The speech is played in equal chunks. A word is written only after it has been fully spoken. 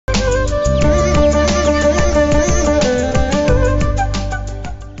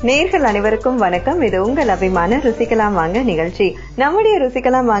நேயர்கள் அனைவருக்கும் வணக்கம். இது உங்கள் அபிமான ருசிக்கலாம் வாங்க நிகழ்ச்சி. நம்முடைய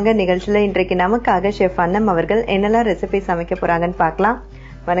ருசிக்கலாம் வாங்க நிகழ்ச்சியில இன்றைக்கு நமக்காக ஷெஃப் அண்ணம் அவர்கள் என்னெல்லாம் ரெசிபி சமைக்க போறாங்கன்னு பார்க்கலாம்.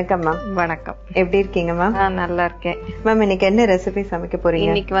 வணக்கம் மேம். வணக்கம். எப்படி இருக்கீங்க மேம்? நல்லா இருக்கேன் மேம். இன்னைக்கு என்ன ரெசிபி சமைக்க போறீங்க?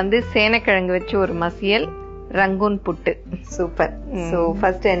 இன்னைக்கு சேனைக்கிழங்கு வச்சு ஒரு மசியல், ரங்கூன் புட்டு. சூப்பர். சோ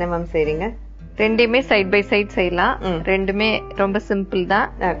ஃபர்ஸ்ட் என்ன மேம் செய்றீங்க? ரெண்டுமே சைட் பை சைட் செய்யலாம். ரெண்டுமே ரொம்ப சிம்பிள் தான்.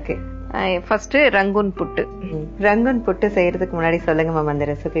 ஓகே. ஃபர்ஸ்ட் ரங்கூன் புட்டு. ரங்கூன் புட்டு செய்யறதுக்கு முன்னாடி சொல்லுங்க மேம் அந்த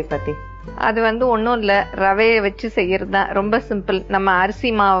ரெசிபி பத்தி. அது ஒன்னும் இல்ல, ரவையை வச்சு செய்யறது தான். ரொம்ப சிம்பிள். நம்ம அரிசி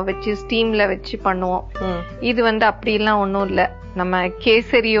மாவை வச்சு ஸ்டீம்ல வச்சு பண்ணுவோம். இது அப்படி எல்லாம் ஒன்னும் இல்ல. நம்ம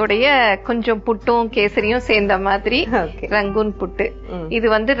கேசரியோடைய கொஞ்சம் புட்டும் கேசரியும் சேர்ந்த மாதிரி ரங்கூன் புட்டு.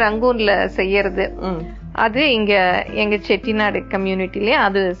 இது ரங்கூன்ல செய்யறது. அது இங்க எங்க செட்டிநாடு கம்யூனிட்டிலே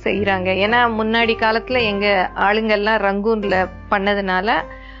அது செய்யறாங்க. ஏன்னா முன்னாடி காலத்துல எங்க ஆளுங்கெல்லாம் ரங்கூன்ல பண்ணதுனால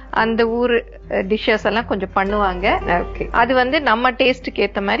அந்த ஊர் டிஷ்ஷஸ் எல்லாம் கொஞ்சம் பண்ணுவாங்க. அது நம்ம டேஸ்டுக்கு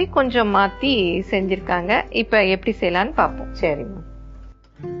ஏத்த மாதிரி கொஞ்சம் மாத்தி செஞ்சிருக்காங்க. இப்ப எப்படி செய்யலாம்னு பாப்போம். சரிம்மா.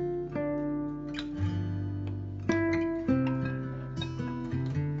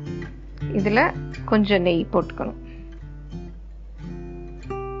 இதுல கொஞ்சம் நெய் போட்டுக்கணும்.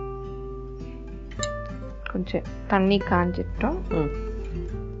 கொஞ்சம் தண்ணி காஞ்சிட்டோம்.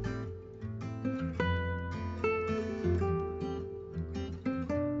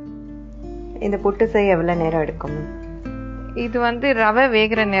 இந்த புட்டு செய்ய எவ்வளவு நேரம் எடுக்கும்? இது ரவை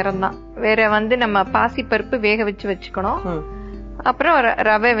வேகிற நேரம் தான். வேற நம்ம பாசி பருப்பு வேக வச்சு வச்சுக்கணும். அப்புறம்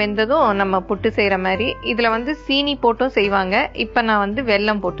ரவை வெந்ததும் நம்ம புட்டு செய்யற மாதிரி. இதுல சீனி போட்டும் செய்வாங்க. இப்ப நான்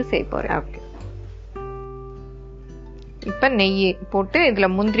வெல்லம் போட்டு செய்ய போறேன். இப்ப நெய் போட்டு இதுல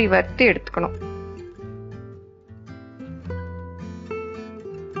முந்திரி வறுத்து எடுத்துக்கணும்.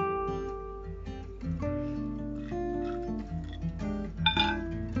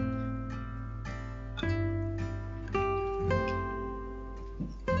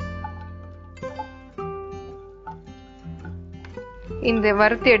 இந்த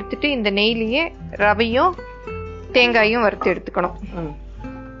வறுத்து எடுத்துட்டு இந்த நெய்லயே ரவையும் தேங்காயும் வறுத்து எடுத்துக்கணும்.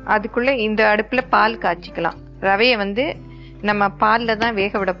 அதுக்குள்ள இந்த அடுப்புல பால் காய்ச்சிக்கலாம். ரவைய நம்ம பால்ல தான்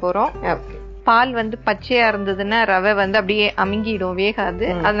வேக விட போறோம். பால் பச்சையா இருந்ததுன்னா ரவை அப்படியே அமுங்கிடும், வேகாது.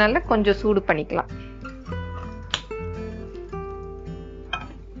 அதனால கொஞ்சம் சூடு பண்ணிக்கலாம்.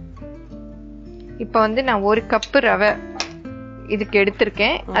 இப்ப நான் 1 கப்பு ரவை இதுக்கு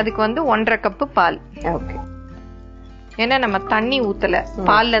எடுத்திருக்கேன். அதுக்கு 1.5 கப்பு பால். ஏன்னா நம்ம தண்ணி ஊத்தல,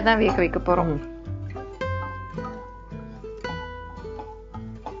 பால்ல தான் வேக வைக்க போறோம்.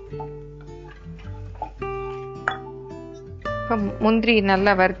 இப்ப முந்திரி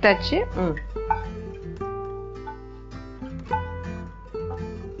நல்லா வறுத்தாச்சு.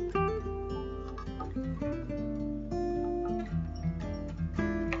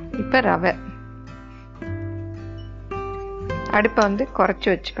 இப்ப ரவை அடுப்ப குறைச்சு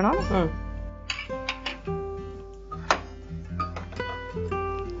வச்சுக்கணும்.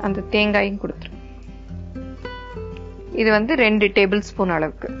 அந்த தேங்காயும் கொடுத்துரும். இது 2 டேபிள் ஸ்பூன்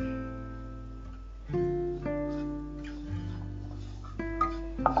அளவுக்கு.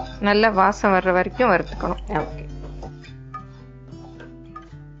 நல்ல வாசம் வர்ற வரைக்கும் வறுத்துக்கணும்.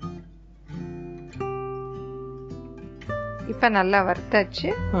 இப்ப நல்லா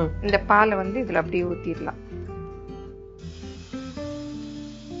வறுத்தாச்சு. இந்த பாலை இதுல அப்படியே ஊத்திடலாம்.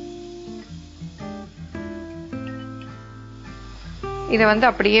 இத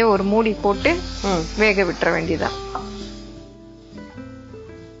அப்படியே ஒரு மூடி போட்டு வேக விட்டுற வேண்டியதான்.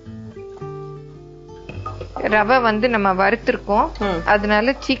 ரவை நம்ம வறுத்திருக்கோம்,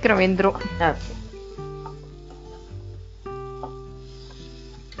 அதனால சீக்கிரம் வெந்துரும்.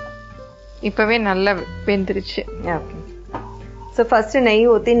 இப்பவே நல்லா வெந்துருச்சு. ஸோ ஃபர்ஸ்ட் நெய்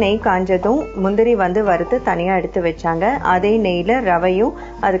ஊற்றி நெய் காஞ்சதும் முந்திரி வறுத்து தனியாக எடுத்து வச்சாங்க. அதே நெய்யில் ரவையும்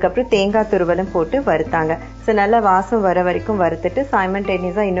அதுக்கப்புறம் தேங்காய் துருவலும் போட்டு வறுத்தாங்க. ஸோ நல்லா வாசம் வர வரைக்கும் வறுத்துட்டு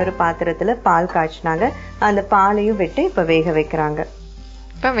சைமல்டேனியஸாக இன்னொரு பாத்திரத்தில் பால் காய்ச்சினாங்க. அந்த பாலையும் விட்டு இப்போ வேக வைக்கிறாங்க.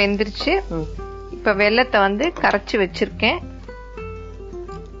 இப்போ வெந்துருச்சு. இப்போ வெல்லத்தை கரைச்சி வச்சிருக்கேன்.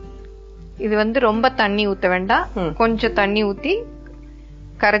 இது ரொம்ப தண்ணி ஊற்ற வேண்டாம், கொஞ்சம் தண்ணி ஊற்றி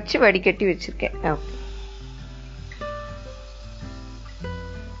கரைச்சி வடிகட்டி வச்சிருக்கேன். ஓகே.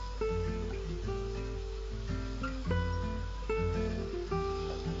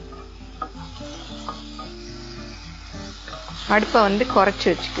 அடுப்பை குறைச்சி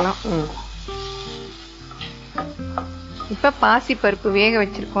வச்சுக்கலாம். இப்ப பாசி பருப்பு வேக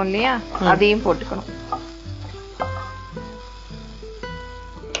வச்சிருக்கோம் இல்லையா, அதையும் போட்டுக்கணும்.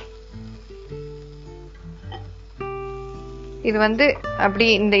 இது அப்படி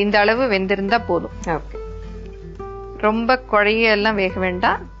இந்த அளவு வெந்திருந்தா போதும். ரொம்ப குழைய எல்லாம் வேக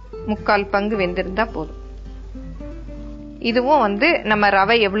வேண்டாம், 3/4 பங்கு வெந்திருந்தா போதும். இதுவும் வந்து நம்ம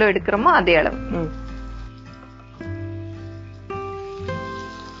ரவை எவ்வளவு எடுக்கிறோமோ அதே அளவு.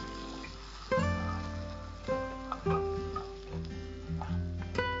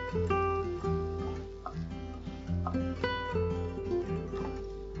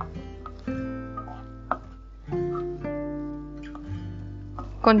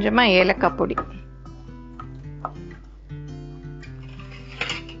 கொஞ்சமா ஏலக்காய் பொடி,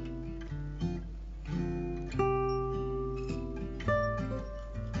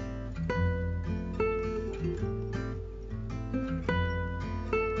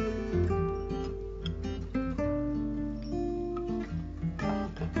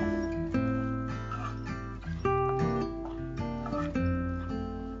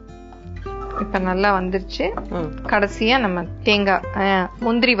 இப்ப நல்லா வந்துருச்சு. கடைசியா நம்ம தேங்காய்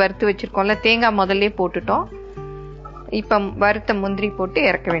முந்திரி வறுத்து வச்சிருக்கோம்ல, தேங்காய் முதல்ல போட்டுட்டோம். இப்ப வறுத்த முந்திரி போட்டு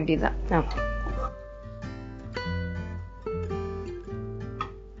இறக்க வேண்டியதுதான்.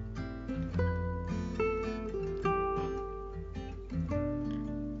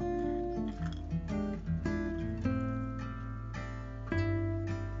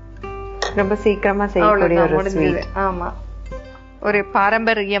 ரொம்ப சீக்கிரமா செய்யக்கூடிய ஒரு ஸ்வீட். ஆமா, ஒரு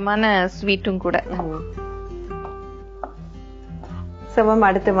பாரம்பரியமான ஸ்வீட்டும் கூட. சமம்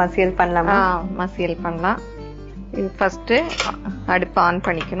அடுத்து மசியல் பண்ணலாமா? மசியல் பண்ணலாம். இது ஃபர்ஸ்ட் அடுப்பு ஆன்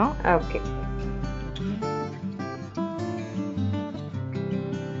பண்ணிக்கணும். ஓகே.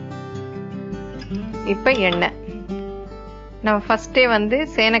 இப்ப எண்ணெய். நம்ம ஃபர்ஸ்டே வந்து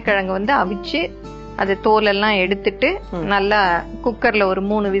சேனக்கிழங்கு வந்து அவிச்சு அது தோலெல்லாம் எடுத்துட்டு நல்லா குக்கர்ல ஒரு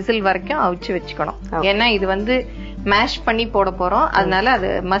 3 விசில் வரைக்கும் அவிச்சு வச்சுக்கணும். ஏன்னா இது வந்து மேஷ் பண்ணி போட போறோம், அதனால அது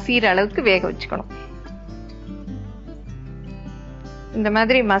மசிகிற அளவுக்கு வேக வச்சுக்கணும். இந்த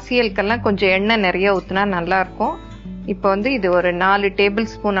மாதிரி மசியலுக்கெல்லாம் கொஞ்சம் எண்ணெய் நிறைய ஊத்துனா நல்லா இருக்கும். இப்ப வந்து இது ஒரு 4 டேபிள்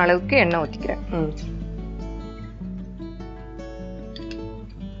ஸ்பூன் அளவுக்கு எண்ணெய் ஊத்திக்கிறேன்.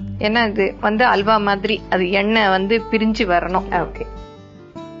 ஏன்னா இது வந்து அல்வா மாதிரி அது எண்ணெய் வந்து பிரிஞ்சு வரணும். ஓகே.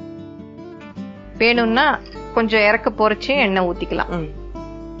 வேணும்னா கொஞ்சம் இறக்க போறச்சே எண்ணெய் ஊத்திக்கலாம்.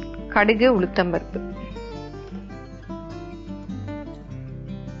 கடுகு, உளுத்தம்பருப்பு,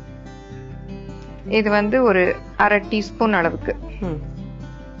 இது வந்து ஒரு 1/2 டீஸ்பூன் அளவுக்கு.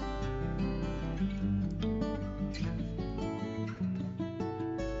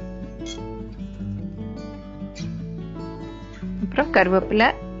 அப்புறம் கருவேப்பிலை,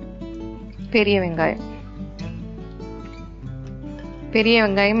 பெரிய வெங்காயம். பெரிய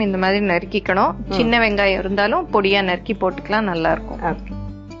வெங்காயம் இந்த மாதிரி நறுக்கிக்கணும். சின்ன வெங்காயம் இருந்தாலும் பொடியா நறுக்கி போட்டுக்கலாம், நல்லா இருக்கும்.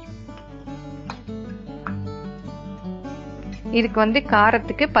 இதுக்கு வந்து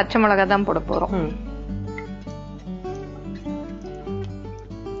காரத்துக்கு பச்சை மிளகாய் தான் போட போறோம்.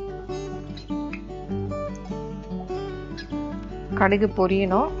 கடுகு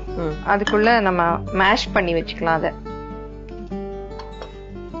பொரியணும், அதுக்குள்ள நம்ம மேஷ் பண்ணி வச்சுக்கலாம். அத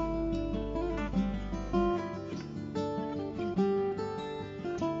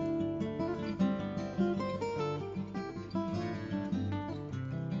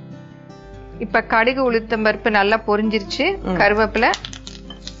இப்ப கடுகு, உளுத்தம் பருப்பு நல்லா பொரிஞ்சிருச்சு. கருவேப்பிலை,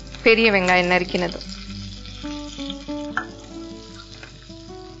 பெரிய வெங்காயம் நறுக்கினது,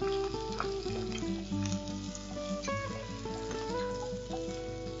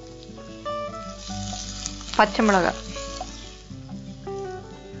 பச்சை மிளகாய்,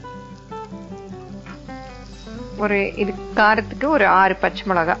 ஒரு இது காரத்துக்கு ஒரு 6 பச்சை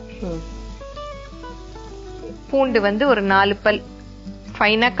மிளகாய், பூண்டு வந்து ஒரு 4 பல்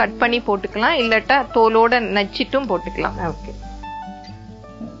ஃபைனா கட் பண்ணி போட்டுக்கலாம், இல்லட்டா தோலோட நச்சிட்டும் போட்டுக்கலாம். ஓகே.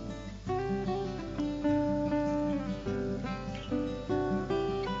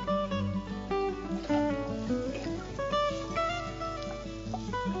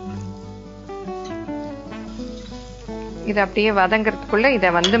 இது அப்படியே வதங்கறதுக்குள்ள இத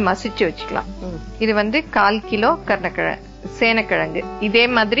வந்து மசிச்சு வச்சுக்கலாம். இது வந்து 1/4 கிலோ சேனக்கிழங்கு. இதே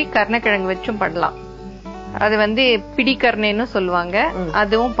மாதிரி கருணக்கிழங்கு வச்சும் பண்ணலாம். அது வந்து பிடிக்கர்ணேன்னு சொல்லுவாங்க,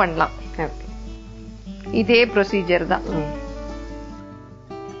 அதுவும் பண்ணலாம். இதே ப்ரொசீஜர் தான்.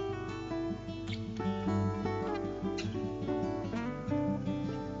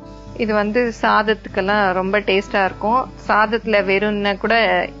 இது வந்து சாதத்துக்கெல்லாம் ரொம்ப டேஸ்டா இருக்கும். சாதத்துல வெறும்னா கூட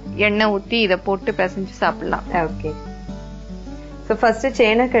எண்ணெய் ஊத்தி இத போட்டு பிசைஞ்சு சாப்பிடலாம். ஓகே. ஸோ ஃபர்ஸ்ட்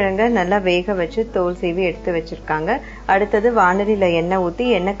சேனக்கிழங்க நல்லா வேக வச்சு தோல் சீவி எடுத்து வச்சிருக்காங்க. அடுத்தது வானலியில எண்ணெய் ஊற்றி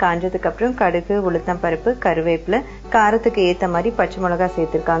எண்ணெய் காஞ்சதுக்கு அப்புறம் கடுகு, உளுத்தம் பருப்பு, கருவேப்பிலை, காரத்துக்கு ஏற்ற மாதிரி பச்சை மிளகாய்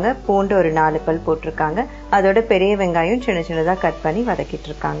சேர்த்திருக்காங்க. பூண்டு ஒரு 4 பல் போட்டிருக்காங்க. அதோட பெரிய வெங்காயம் சின்ன சின்னதா கட் பண்ணி வதக்கிட்டு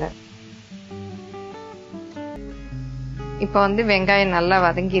இருக்காங்க. இப்ப வந்து வெங்காயம் நல்லா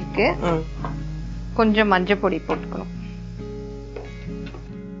வதங்கிருக்கு. கொஞ்சம் மஞ்சள் பொடி போட்டுக்கணும்.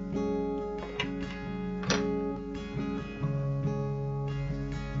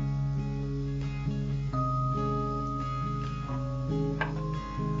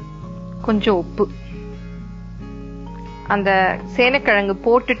 கொஞ்சம் உப்பு. அந்த சேனைக்கிழங்கு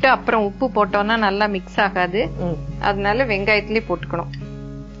போட்டுட்டு அப்புறம் உப்பு போட்டோம்னா நல்லா மிக்ஸ் ஆகாது. அதனால வெங்காயத்திலே போட்டுக்கணும்.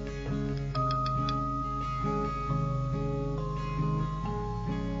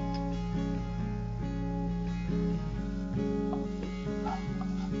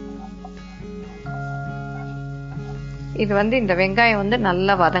 இது இந்த வெங்காயம்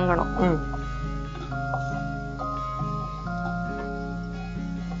நல்லா வதங்கணும்.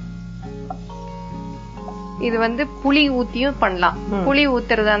 இது புளி ஊத்தியும் பண்ணலாம். புளி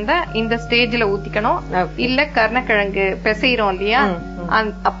ஊத்துறதா இருந்தா இந்த ஸ்டேஜ்ல ஊத்திக்கணும். இல்ல கருணக்கிழங்கு பிசைறோம் இல்லையா,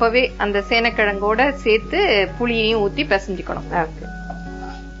 அப்பவே அந்த சேனைக்கிழங்கோட சேர்த்து புளியையும் ஊத்தி பிசைஞ்சுக்கணும்.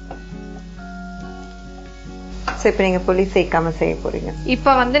 இப்ப நீங்க புளி சேர்க்காம செய்ய போறீங்க.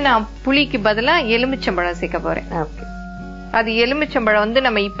 இப்ப நான் புளிக்கு பதிலா எலுமிச்சம்பழம் சேர்க்க போறேன். அது எலுமிச்சம்பழம்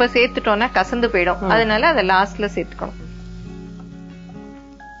நம்ம இப்ப சேர்த்துட்டோம்னா கசந்து போயிடும். அதனால அதை லாஸ்ட்ல சேர்த்துக்கணும்.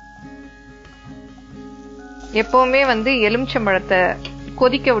 எப்பவுமே எலுமிச்சம்பழத்தை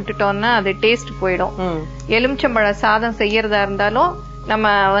கொதிக்க விட்டுட்டோம்னா அது டேஸ்ட் போயிடும். எலுமிச்சம்பழ சாதம் செய்யறதா இருந்தாலும்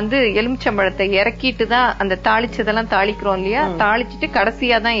நம்ம எலுமிச்சம்பழத்தை இறக்கிட்டு தான் அந்த தாளிச்சதெல்லாம் தாளிக்கிறோம் இல்லையா, தாளிச்சுட்டு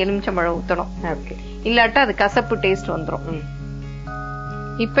கடைசியா தான் எலுமிச்சம்பழம் ஊத்தணும். இல்லாட்டா அது கசப்பு டேஸ்ட் வந்துடும்.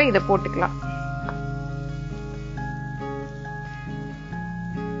 இப்ப இத போட்டுக்கலாம்.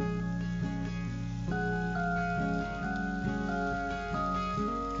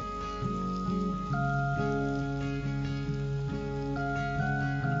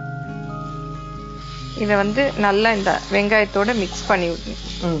 இத நல்லா இந்த வெங்காயத்தோட மிக்ஸ் பண்ணி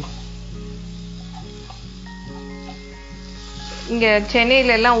விடணும். இங்க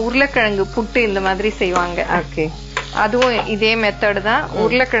சென்னையில எல்லாம் உருளைக்கிழங்கு புட்டு இந்த மாதிரி செய்வாங்க. அதுவும் இதே மெத்தட் தான்.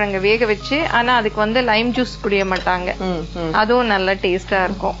 உருளைக்கிழங்கு வேக வச்சு, ஆனா அதுக்கு லைம் ஜூஸ் புடிய மாட்டாங்க. அதுவும் நல்ல டேஸ்டா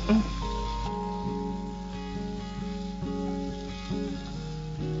இருக்கும்.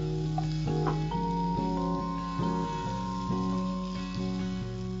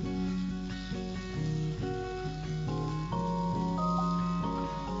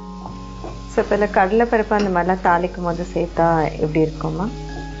 கடலைப்பருப்பு அந்த மாதிரிலாம் தாளிக்கும் போது சேர்த்தா எப்படி இருக்குமா?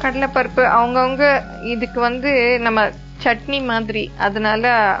 கடலைப்பருப்பு அவங்கவுங்க இதுக்கு நம்ம சட்னி மாதிரி,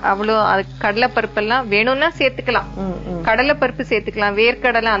 அதனால அவ்வளோ கடலைப்பருப்பு எல்லாம் வேணும்னா சேர்த்துக்கலாம். கடலைப்பருப்பு சேர்த்துக்கலாம்,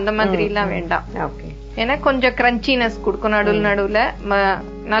 வேர்க்கடலை அந்த மாதிரி எல்லாம் வேண்டாம். ஏன்னா கொஞ்சம் கிரன்ச்சினஸ் கொடுக்கும் நடுவுல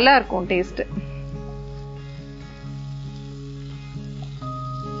நல்லா இருக்கும் டேஸ்ட்.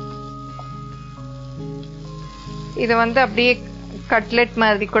 இத அப்படியே கட்லெட்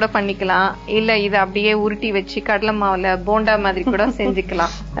மாதிரி கூட பண்ணிக்கலாம். இல்ல இத அப்படியே உருட்டி வச்சு கடலை மாவுல போண்டா மாதிரி கூட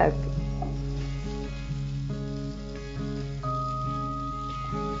செஞ்சுக்கலாம்.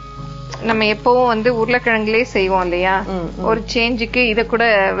 நம்ம எப்பவும் உருளைக்கிழங்குலயே செய்வோம் இல்லையா, ஒரு சேஞ்சுக்கு இத கூட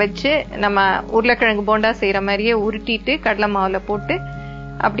வச்சு நம்ம உருளைக்கிழங்கு போண்டா செய்யற மாதிரியே உருட்டிட்டு கடலை மாவுல போட்டு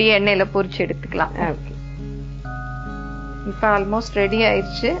அப்படியே எண்ணெயில பொரிச்சு எடுத்துக்கலாம். இப்ப ஆல்மோஸ்ட் ரெடி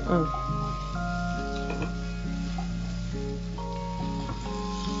ஆயிடுச்சு.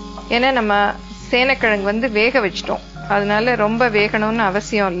 ஏன்னா நம்ம சேனைக்கிழங்கு வேக வச்சிட்டோம், அதனால ரொம்ப வேகணும்னு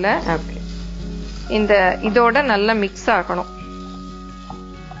அவசியம் இல்ல. இந்த இதோட நல்லா மிக்ஸ் ஆகணும்.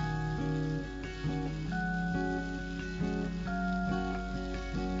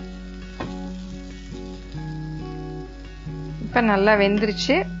 இப்ப நல்லா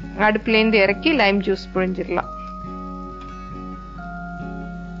வெந்துருச்சு. அடுப்புல இருந்து இறக்கி லைம் ஜூஸ் புழிஞ்சிடலாம்.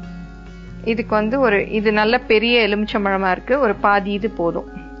 இதுக்கு இது நல்ல பெரிய எலுமிச்சம்பழமா இருக்கு, ஒரு பாதி இது போதும்.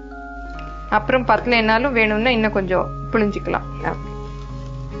 அப்புறம் பத்தலைனாலும் வேணும்னா இன்னும் கொஞ்சம் புழிஞ்சிக்கலாம்.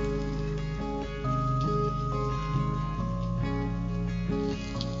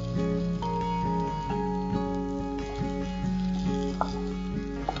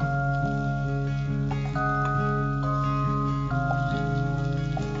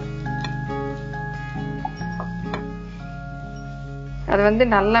 அது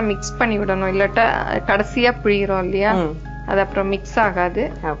நல்லா மிக்ஸ் பண்ணி விடணும், இல்லாட்டா கடைசியா புழிகிறோம் இல்லையா, அது அப்புறம் மிக்ஸ் ஆகாது.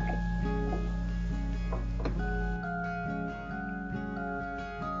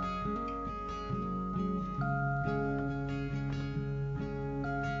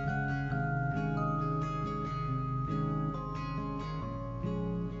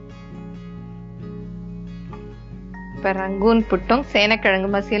 இப்ப ரங்கூன் புட்டும் சேனைக்கிழங்கு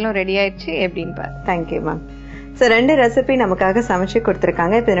மசியலும் ரெடி ஆயிடுச்சு. எப்படின்னு பாரு. Thank you ma'am. ஸோ 2 ரெசிபி நமக்காக சமைச்சு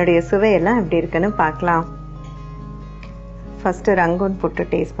கொடுத்துருக்காங்க. இப்போ என்னுடைய சுவையெல்லாம் எப்படி இருக்குன்னு பார்க்கலாம். ஃபர்ஸ்ட் ரங்கூன் புட்டு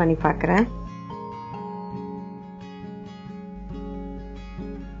டேஸ்ட் பண்ணி பார்க்குறேன்.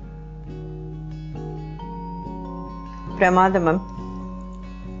 பிரமாதம் மேம்.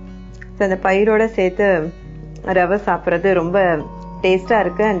 ஸோ அந்த பயிரோட சேர்த்து ரவை சாப்பிட்றது ரொம்ப டேஸ்டா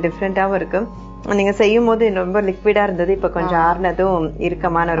இருக்கு அண்ட் டிஃப்ரெண்டாகவும் இருக்கு. நீங்க செய்யும் போது ரொம்ப லிக்விடா இருந்தது, இப்ப கொஞ்சம் ஆறுனதும்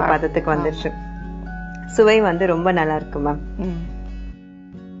இறுக்கமான ஒரு பதத்துக்கு வந்துருச்சு. சுவை வந்து ரொம்ப நல்லா இருக்கு மேம்.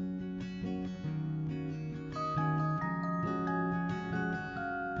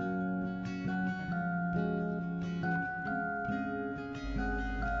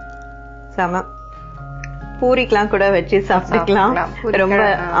 சம பூரிக்கெல்லாம் கூட வச்சு சாப்பிட்டுக்கலாம். ரொம்ப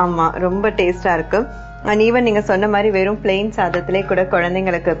ஆமா ரொம்ப டேஸ்டா இருக்கு. அண்ட் ஈவன் நீங்க சொன்ன மாதிரி வெறும் பிளெயின் சாதத்திலே கூட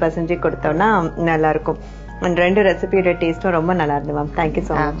குழந்தைங்களுக்கு பசஞ்சு கொடுத்தோம்னா நல்லா இருக்கும். அண்ட் 2 ரெசிபியோட டேஸ்டும் ரொம்ப நல்லா இருந்து ma'am. Thank you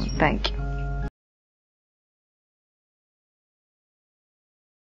so much. Thank you.